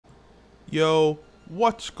Yo,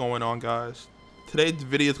 what's going on, guys? Today's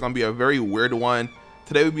video is going to be a very weird one.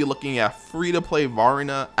 Today we'll be looking at free-to-play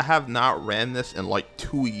Varuna. I have not ran this in like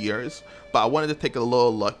 2 years, but I wanted to take a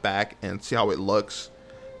little look back and see how it looks.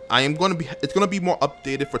 It's going to be more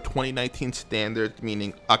updated for 2019 standards,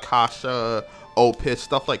 meaning Akasha, Opus,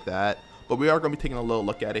 stuff like that. But we are going to be taking a little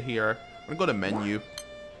look at it here. I'm going to go to menu.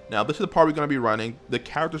 Now, this is the part we're going to be running. The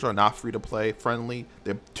characters are not free-to-play friendly.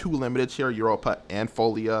 They're two limiteds here, Europa and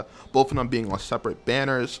Folia, both of them being on separate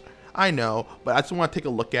banners. I know, but I just want to take a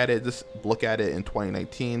look at it, just look at it in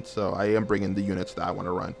 2019, so I am bringing the units that I want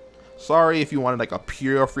to run. Sorry if you wanted like a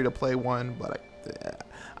pure free-to-play one, but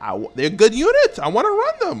they're good units. I want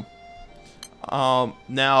to run them.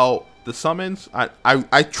 Now, the summons,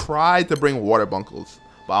 I tried to bring water bunkles,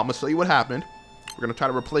 but I'm going to show you what happened. We're going to try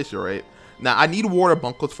to replace it, right? Now, I need water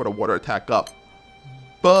bunkles for the water attack up,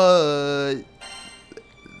 but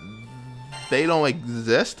they don't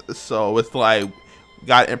exist, so it's like,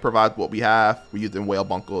 gotta improvise what we have. We're using whale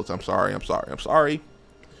bunkles. I'm sorry. The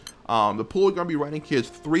pool we're gonna be running here is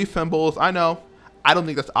 3 Fimbles. I know, I don't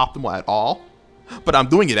think that's optimal at all, but I'm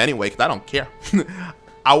doing it anyway because I don't care.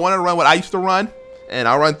 I want to run what I used to run, and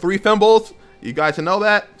I'll run 3 Fimbles. You guys know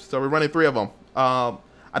that, so we're running 3 of them. I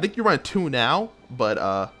think you're running 2 now, but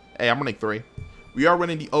hey, I'm running 3. We are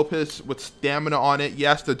running the Opus with stamina on it.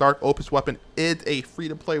 Yes, the Dark Opus weapon is a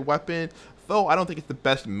free-to-play weapon, though I don't think it's the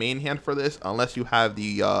best main hand for this unless you have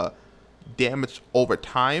the damage over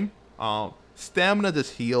time. Stamina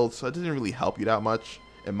just heals, so it doesn't really help you that much,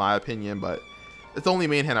 in my opinion, but it's the only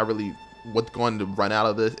main hand I really was going to run out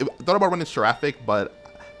of this. I thought about running Seraphic, but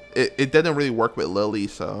it didn't really work with Lily,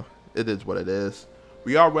 so it is what it is.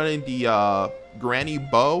 We are running the Granny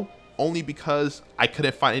Bow, only because I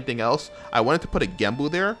couldn't find anything else. I wanted to put a Genbu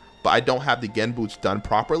there, but I don't have the Genbus done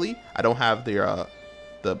properly. I don't have their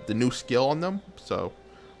the new skill on them, so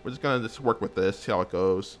we're just gonna work with this, see how it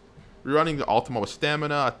goes. We're running the Ultima with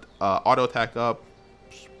stamina, auto attack up,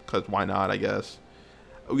 because why not, I guess.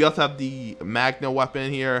 We also have the Magna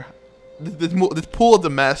weapon here. This pool is a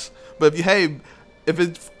mess, but if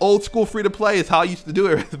it's old school free to play, it's how I used to do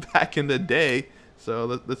it back in the day.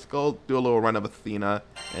 So let's go do a little run of Athena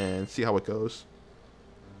and see how it goes.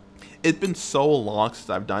 It's been so long since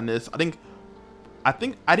I've done this. I think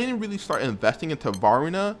I didn't really start investing into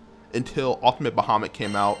Varuna until Ultimate Bahamut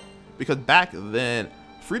came out, because back then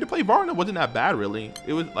free-to-play Varuna wasn't that bad really.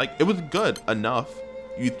 It was good enough.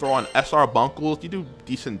 You throw on SR bunkles, you do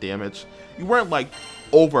decent damage. You weren't like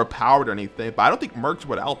overpowered or anything, but I don't think Mercs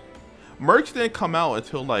would out. Mercs didn't come out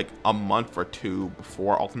until like a month or 2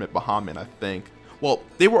 before Ultimate Bahamut, I think. Well,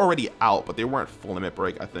 they were already out, but they weren't full limit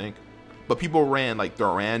break, I think. But people ran like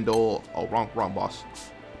Durandal. Oh, wrong boss.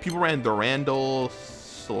 People ran Durandal,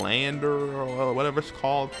 Slander, or whatever it's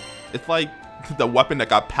called. It's like the weapon that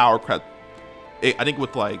got power cred. I think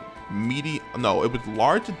with like no, it was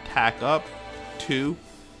large attack up 2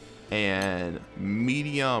 and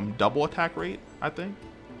medium double attack rate, I think.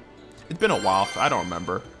 It's been a while, so I don't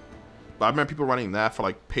remember. But I remember people running that for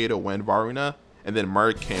like pay to win Varuna, and then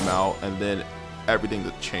Merc came out, and then everything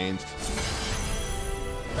that changed.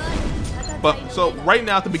 But so right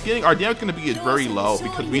now at the beginning, our damage is going to be very low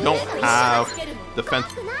because we don't have defense,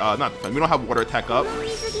 not defense, we don't have water attack up.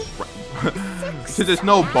 Since there's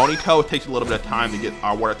no Bonito, it takes a little bit of time to get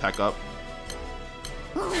our water attack up.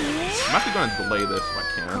 I'm actually going to delay this if I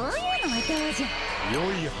can.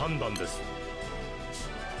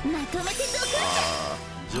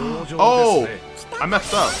 Oh, I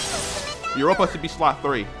messed up. Europa should be slot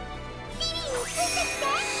 3.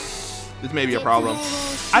 This may be a problem.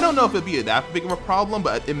 I don't know if it'd be that big of a problem,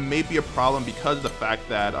 but it may be a problem because of the fact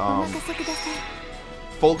that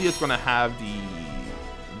Folia is gonna have the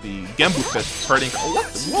Genbu fist hurting.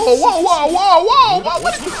 Whoa!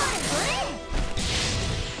 What is this?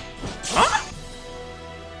 Huh?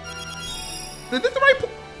 Is this the right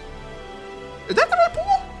pool? Is that the right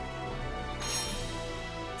pool?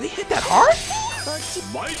 They hit that hard?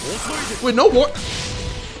 Wait, no more.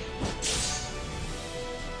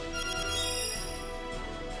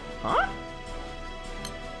 Huh?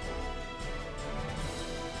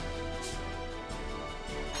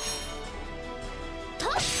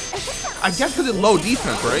 I guess because it's low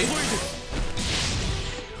defense, right?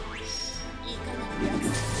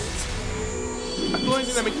 That's the only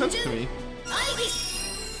thing that makes sense to me.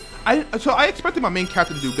 So I expected my main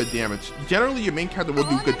character to do good damage. Generally, your main character will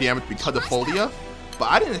do good damage because of Folia,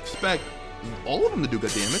 but I didn't expect all of them to do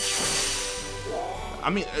good damage. I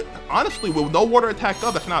mean, honestly, with no water attack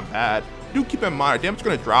up, that's not bad. Do keep in mind, our damage is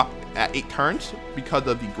going to drop at 8 turns because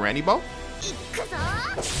of the Granny Bow.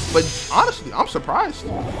 But honestly, I'm surprised.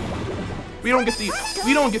 We don't get the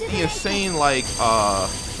insane like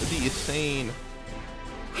the insane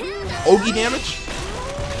Ogi damage,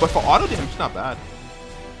 but for auto damage, it's not bad.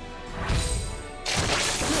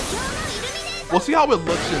 We'll see how it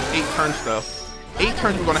looks in 8 turns though. 8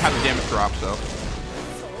 turns we're gonna have the damage drop. So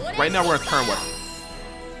right now we're on turn what?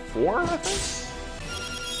 4, I think.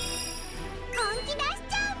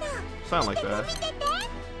 Sound like that.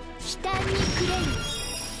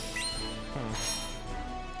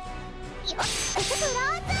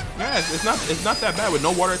 Yeah, it's not that bad with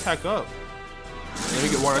no water attack up. Let me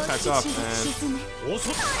get water attack up, and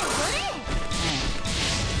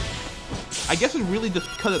I guess it's really just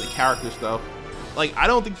because of the characters though. Like, I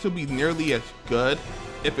don't think this would be nearly as good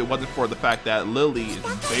if it wasn't for the fact that Lily is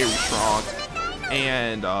very strong,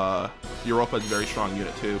 and Europa is a very strong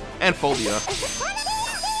unit too, and Folia.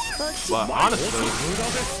 But honestly,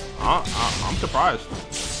 I'm surprised.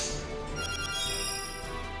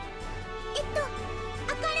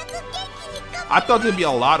 I thought it'd be a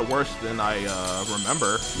lot worse than I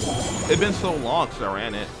remember. It's been so long since I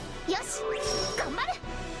ran it.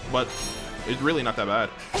 But it's really not that bad.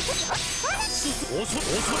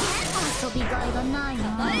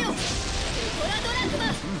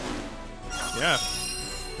 Yeah.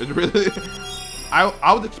 It's really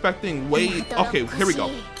I was expecting way okay, here we go.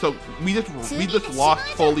 So we just lost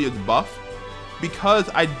Folia's buff because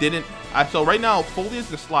I didn't so right now Folia's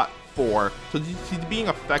in slot 4, so she's being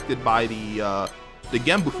affected by the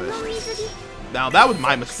Genbu Fist. Now that was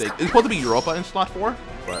my mistake. It's supposed to be Europa in slot 4,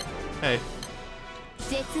 but hey.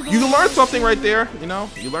 You learned something right there, you know?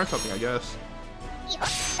 You learned something, I guess.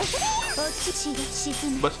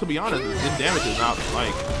 But to be honest, this damage is not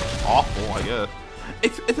like awful, I guess.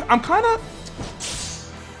 I'm kinda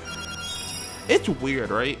it's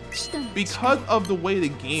weird, right? Because of the way the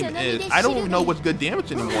game is, I don't even know what's good damage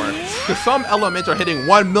anymore. Because some elements are hitting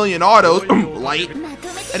 1 million autos, light,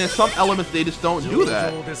 and in some elements they just don't do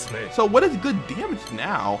that. So what is good damage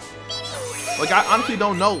now? Like, I honestly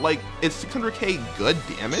don't know. Like, is 600k good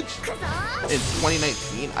damage in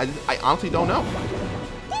 2019? I honestly don't know.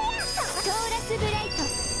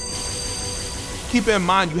 Keep in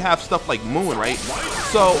mind, you have stuff like Moon, right?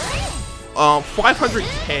 So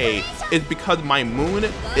 500k is because my Moon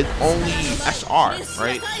is only SR,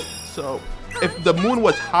 right? So if the Moon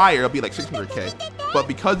was higher, it'll be like 600k. But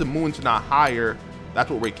because the Moon's not higher, that's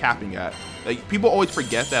what we're capping at. Like, people always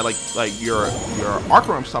forget that like your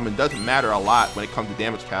Arcarum summon doesn't matter a lot when it comes to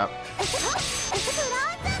damage cap.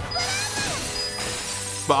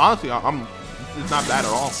 But honestly, it's not bad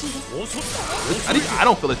at all. I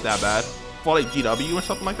don't feel it's that bad. For like GW or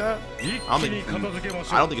something like that, I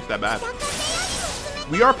don't think it's that bad.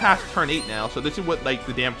 We are past turn 8 now, so this is what like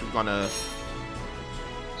the damage we're gonna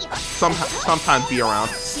sometimes be around.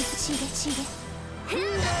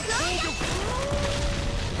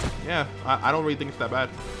 Yeah, I don't really think it's that bad.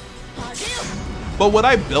 But would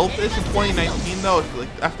I build this in 2019 though? It's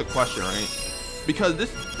like, that's the question, right? Because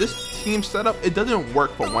this team setup, it doesn't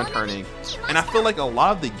work for one turning, and I feel like a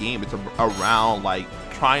lot of the game is around like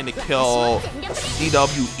trying to kill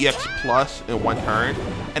DW EX plus in one turn,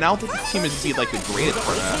 and I don't think this team is be like the greatest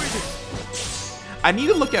for that. I need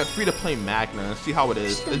to look at free-to-play Magna and see how it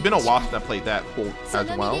is. It's been a while since I played that as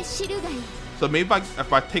well. So maybe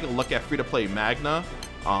if I take a look at free-to-play Magna,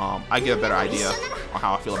 I get a better idea on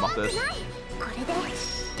how I feel about this.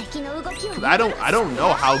 Cause I don't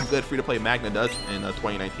know how good free-to-play Magna does in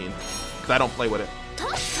 2019, because I don't play with it.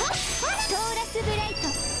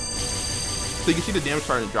 So you can see the damage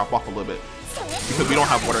starting to drop off a little bit because we don't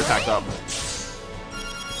have water attack up.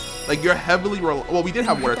 Like, you're heavily well, we did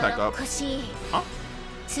have water attack up. Huh?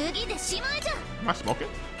 Am I smoking?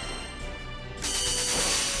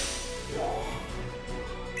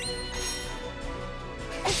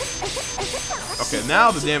 Okay,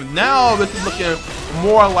 now the damage. Now this is looking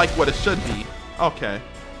more like what it should be. Okay.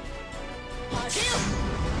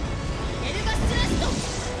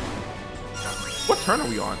 What turn are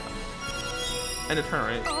we on? End of turn,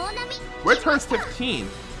 right? We're turn 15.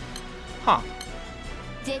 Huh.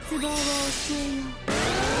 So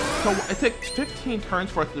it takes 15 turns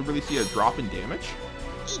for us to really see a drop in damage?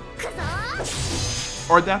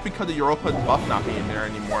 Or is that because of Europa's buff not being there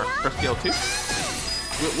anymore for scale 2?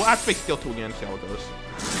 We'll have to make scale 2 again and see how it goes.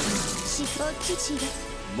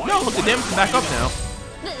 No, look, the damage is back up now.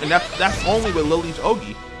 And that's only with Lily's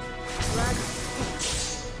Ogi.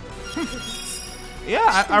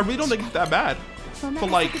 Yeah, I really don't think it's that bad. So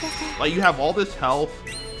like you have all this health.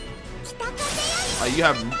 Like you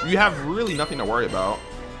have really nothing to worry about.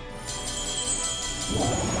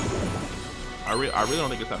 I really don't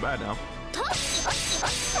think it's that bad now.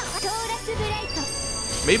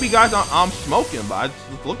 Maybe guys, I'm smoking, but I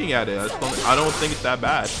just looking at it, I don't think it's that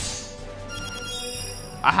bad.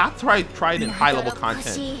 I have to try it in high level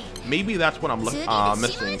content. Maybe that's what I'm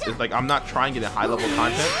missing. It's like I'm not trying it in high level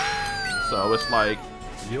content, so it's like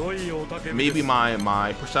maybe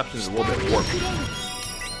my perception is a little bit warped.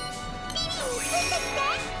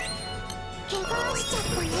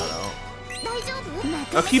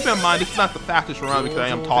 Now keep in mind, this is not the fastest run because I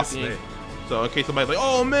am talking. So in case somebody's like,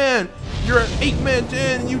 "Oh man, you're an 8-man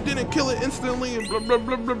in and you didn't kill it instantly," and blah blah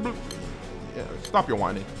blah blah blah. Yeah, stop your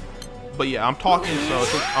whining. But yeah, I'm talking, so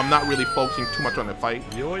I'm not really focusing too much on the fight.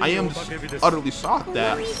 I am just utterly shocked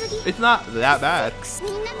that it's not that bad.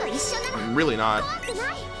 Really not.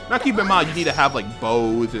 Now keep in mind, you need to have like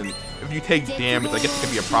bows, and if you take damage, I guess it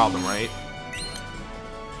could be a problem, right?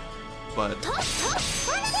 But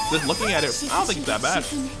just looking at it, I don't think it's that bad.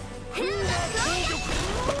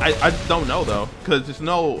 But I just don't know though, because it's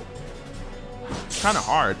kind of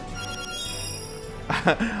hard.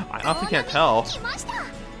 I honestly can't tell.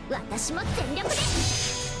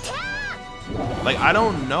 Like, I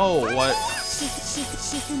don't know what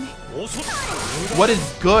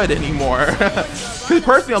is good anymore. Because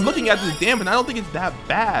personally, I'm looking at this damage and I don't think it's that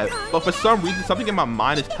bad. But for some reason, something in my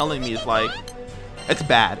mind is telling me it's like, it's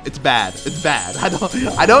bad, it's bad, it's bad.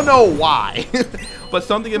 I don't know why, but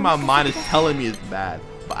something in my mind is telling me it's bad.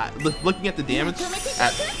 But looking at the damage, it's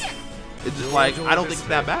just like, I don't think it's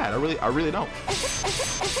that bad. I really don't.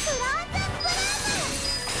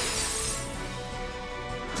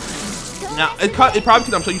 Now, it probably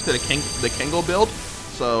because I'm so used to the Kengo build,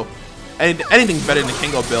 so anything better than the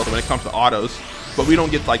Kengo build when it comes to autos, but we don't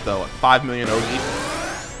get like the 5 million OG.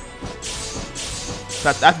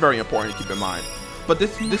 That's very important to keep in mind. But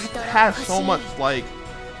this has so much like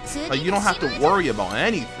you don't have to worry about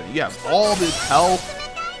anything. You have all this health.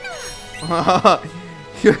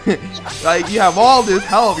 Like you have all this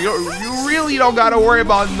health. You really don't gotta worry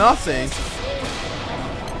about nothing.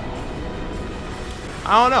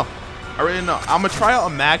 I don't know. I really don't know. I'm gonna try out a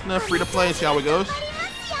Magna free to play and see how it goes.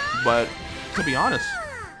 But to be honest,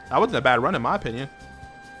 that wasn't a bad run in my opinion.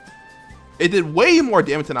 It did way more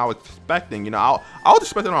damage than I was expecting. You know, I was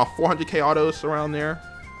expecting around 400k autos around there,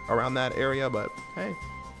 around that area. But hey,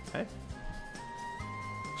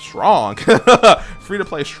 strong. Free to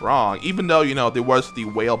play strong. Even though, you know, there was the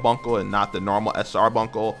whale bunkle and not the normal SR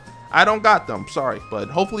bunkle. I don't got them. Sorry, but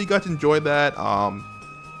hopefully you guys enjoyed that.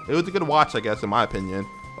 It was a good watch, I guess, in my opinion.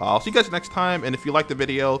 I'll see you guys next time, and if you liked the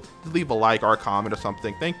video, just leave a like or a comment or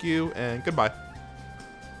something. Thank you, and goodbye.